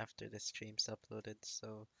claimed after the stream's uploaded,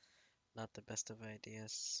 so not the best of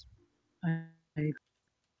ideas. I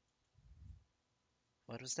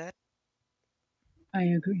What was that? I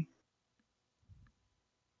agree.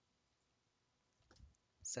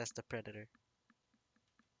 Says the Predator.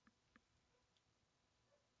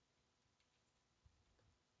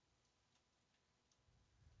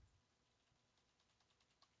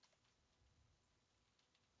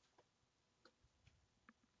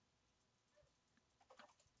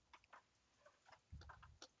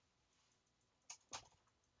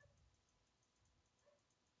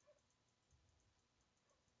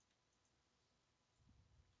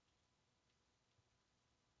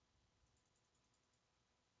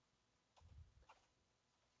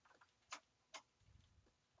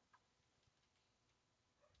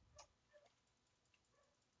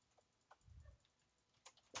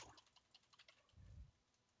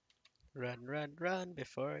 Run, run, run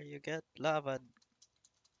before you get lava.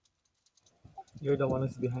 You're the one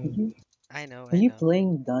who's Are behind you me. I know, are I you know.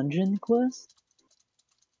 playing Dungeon Quest?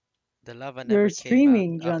 The lava You're never came out.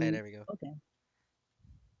 streaming, Okay, John. there we go. Okay.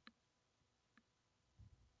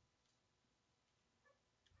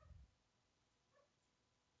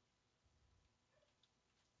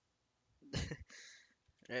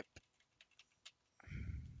 Rip.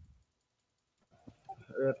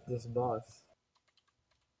 Rip this boss.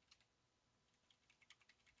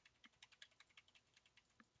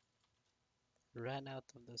 Ran out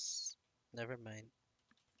of this. Never mind.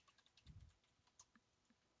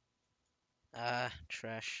 Ah,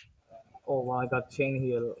 trash. Oh wow, I got chain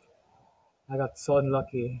heal. I got so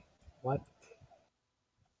unlucky. What?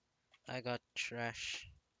 I got trash.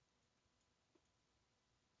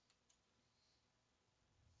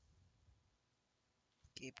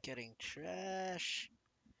 Keep getting trash.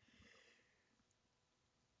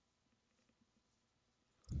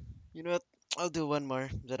 You know what? I'll do one more,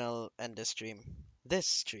 then I'll end the stream. This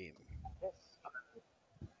stream.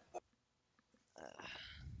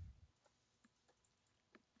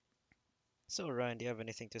 So, Ryan, do you have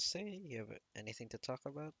anything to say? You have anything to talk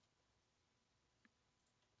about?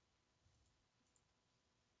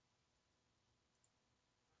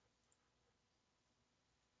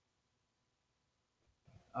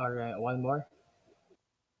 All right, one more.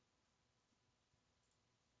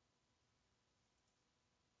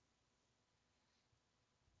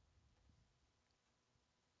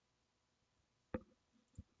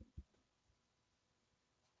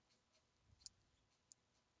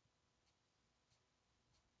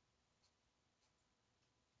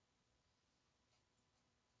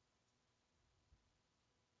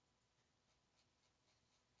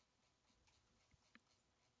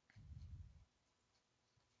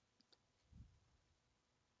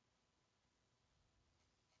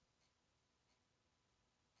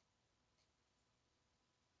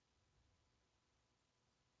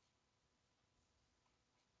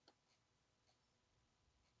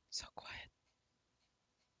 So quiet.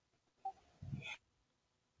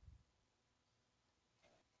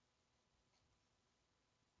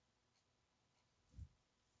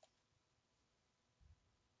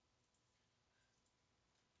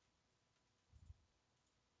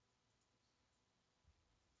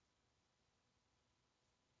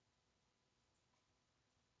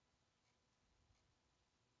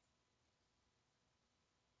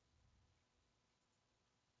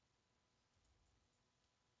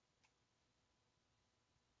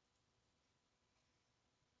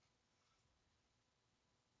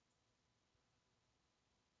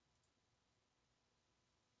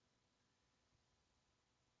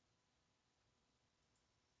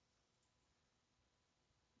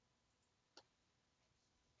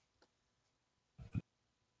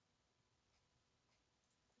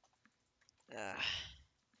 Ah,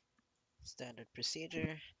 standard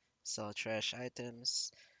procedure. Sell trash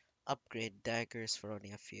items. Upgrade daggers for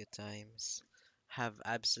only a few times. Have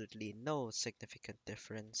absolutely no significant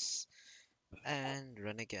difference. And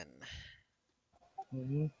run again.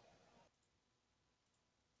 Hmm.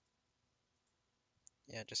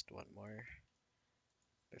 Yeah, just one more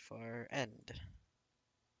before end.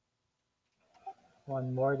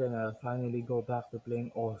 One more, then I'll finally go back to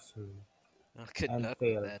playing Osu Well, good and luck with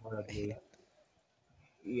fail that, horribly.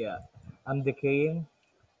 Yeah, I'm decaying.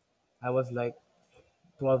 I was like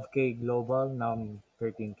 12k global, now I'm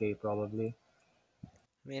 13k probably.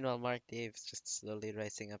 Meanwhile, Mark Dave's just slowly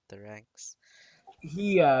rising up the ranks.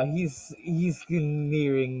 Yeah, he's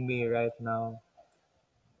nearing me right now.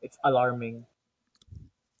 It's alarming.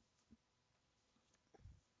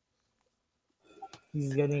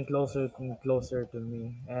 He's getting closer and closer to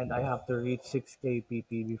me, and I have to reach 6k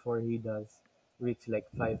PP before he does reach like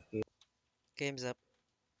 5k. Game's up.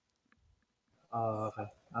 Okay,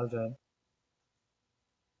 I'll join.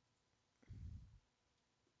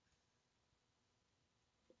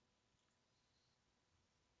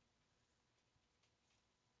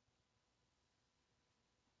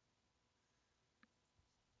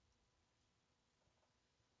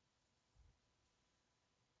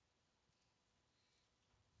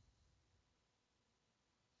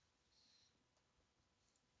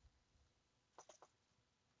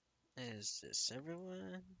 Is this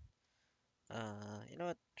everyone? You know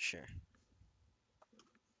what? Sure.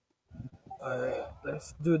 Alright,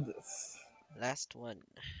 let's do this. Last one.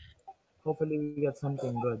 Hopefully, we get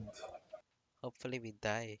something good. Hopefully we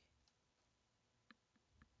die.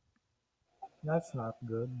 That's not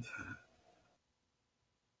good.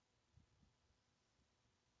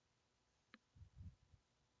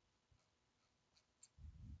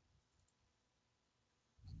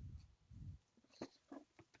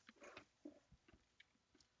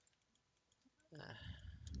 Uh,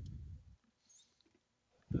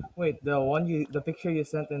 Wait, the picture you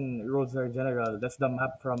sent in ROZAR General, that's the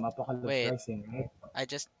map from Apocalypse wait, Rising, right? I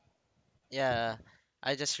just, yeah,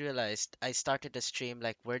 I just realized I started the stream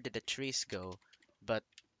like, where did the trees go? But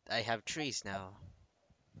I have trees now.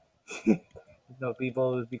 No,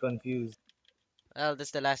 people will be confused. Well, this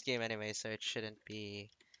is the last game anyway, so it shouldn't be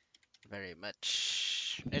very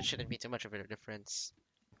much. It shouldn't be too much of a difference.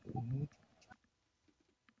 Mhm.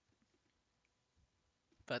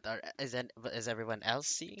 Is everyone else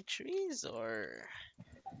seeing trees or?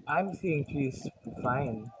 I'm seeing trees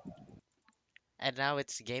fine. And now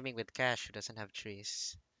it's gaming with Cash who doesn't have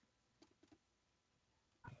trees.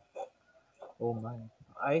 Oh my.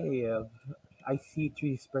 I uh, I see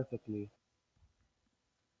trees perfectly.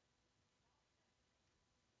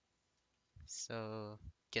 So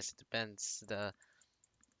guess it depends. The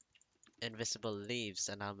invisible leaves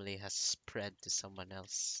anomaly has spread to someone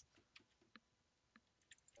else.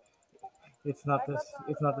 It's not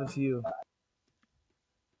as you.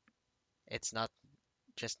 It's not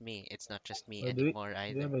just me. It's not just me Or anymore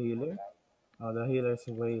do you either. have a healer? Oh, the healer's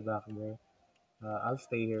way back there. I'll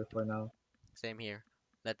stay here for now. Same here.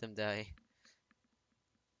 Let them die.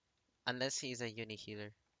 Unless he's a uni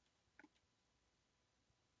healer.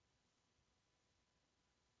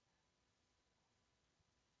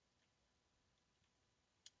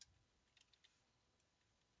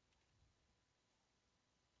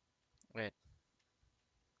 Wait,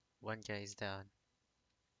 one guy's down.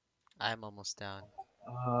 I'm almost down.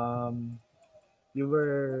 Um, you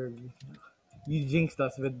were you jinxed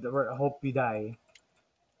us with the hope we die.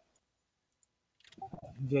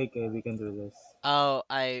 JK, we can do this. Oh,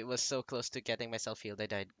 I was so close to getting myself healed. I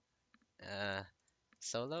died. Uh,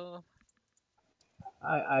 Solo?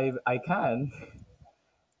 I can.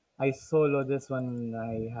 I solo this one.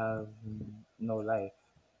 I have no life.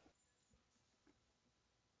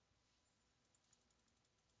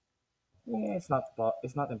 Yeah, it's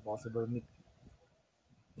not impossible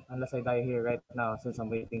unless I die here right now since I'm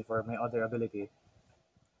waiting for my other ability.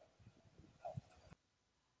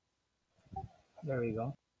 There we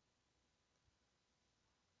go.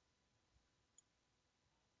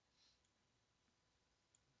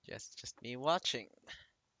 Just me watching.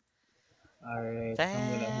 All right, I'm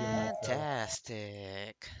gonna heal myself.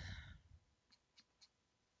 Fantastic.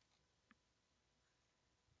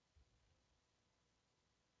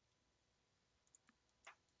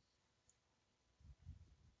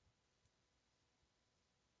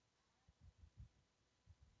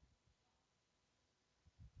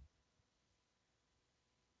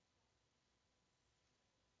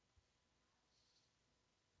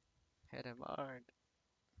 Hit him hard.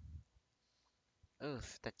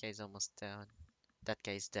 Oof, that guy's almost down. That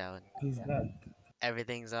guy's down. He's dead.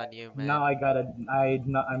 Everything's on you, Now man. I gotta.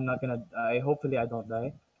 I'm not gonna. I hopefully I don't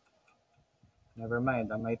die. Never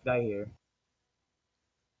mind. I might die here.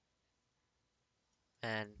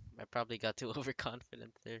 And I probably got too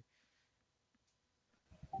overconfident there.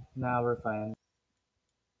 Now we're fine.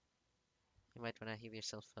 You might want to heal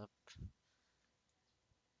yourself up.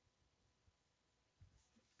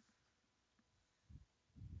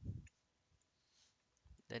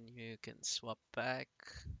 Then you can swap back.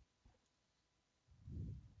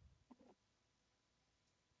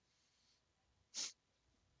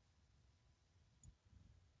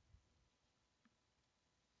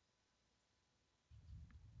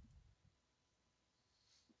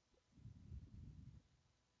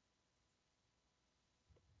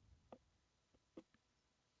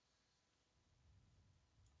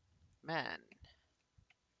 Man,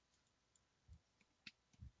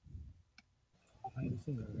 Am I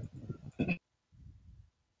using the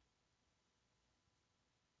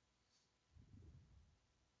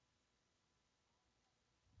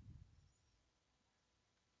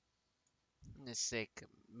it's like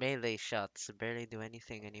melee shots barely do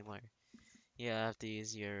anything anymore. You have to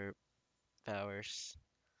use your powers.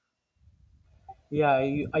 Yeah,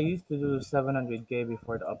 I used to do 700k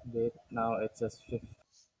before the update. Now it's just 50.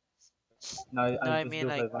 Now No, I I just mean do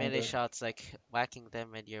like melee 500. shots, like whacking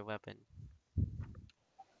them with your weapon.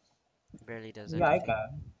 Barely does Yeah, I anything.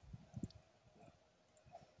 can,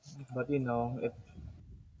 but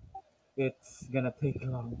it's gonna take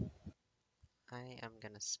long. I am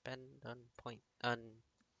gonna spend on point on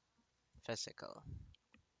physical.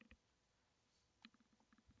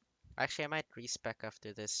 Actually, I might respec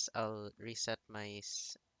after this. I'll reset my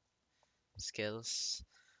skills.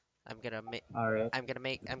 I'm gonna make All right. I'm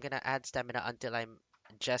gonna add stamina until I'm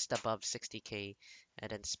just above 60k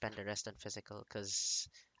and then spend the rest on physical because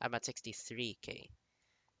I'm at 63k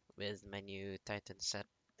with my new Titan set.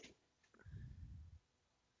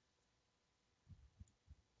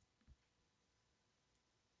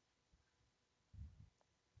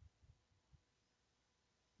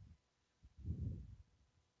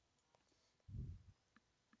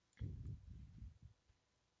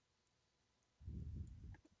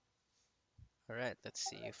 Alright, let's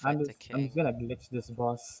see you fight the I'm just king. gonna glitch this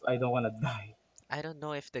boss. I don't wanna die. I don't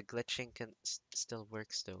know if the glitching can still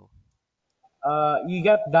works though. You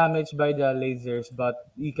get damaged by the lasers, but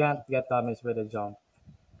you can't get damaged by the jump,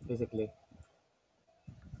 basically.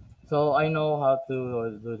 So I know how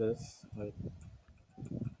to do this. Wait,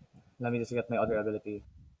 let me just get my other ability.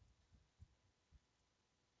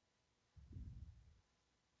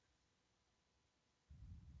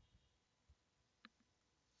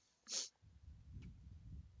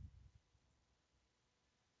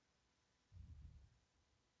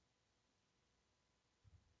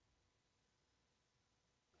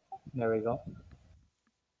 There we go.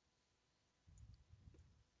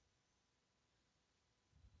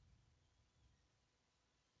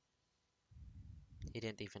 He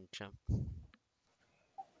didn't even jump.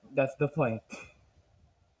 That's the point.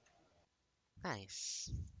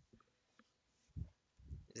 Nice.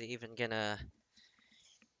 Is he even gonna...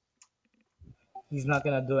 He's not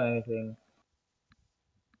gonna do anything.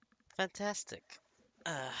 Fantastic.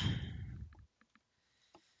 Uh,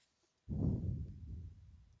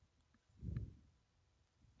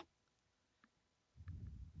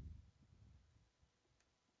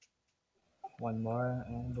 One more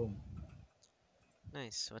and boom.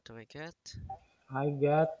 nice. What do I get? I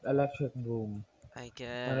get electric boom. I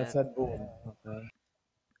When I get said boom, okay.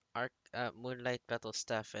 Moonlight Battle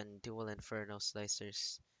Staff and Dual Inferno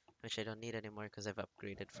Slicers, which I don't need anymore because I've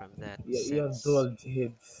upgraded from that You have since. dual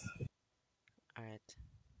hits. Alright.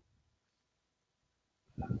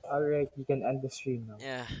 Alright, you can end the stream now.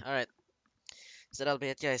 Yeah, alright. So that'll be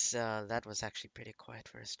it, guys. That was actually pretty quiet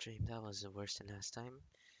for a stream. That was worse than last time.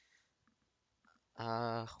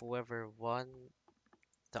 Whoever won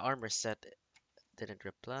the armor set didn't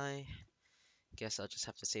reply. Guess I'll just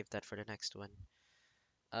have to save that for the next one.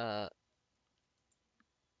 Uh,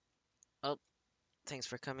 oh, thanks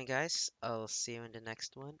for coming, guys. I'll see you in the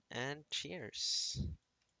next one, and cheers.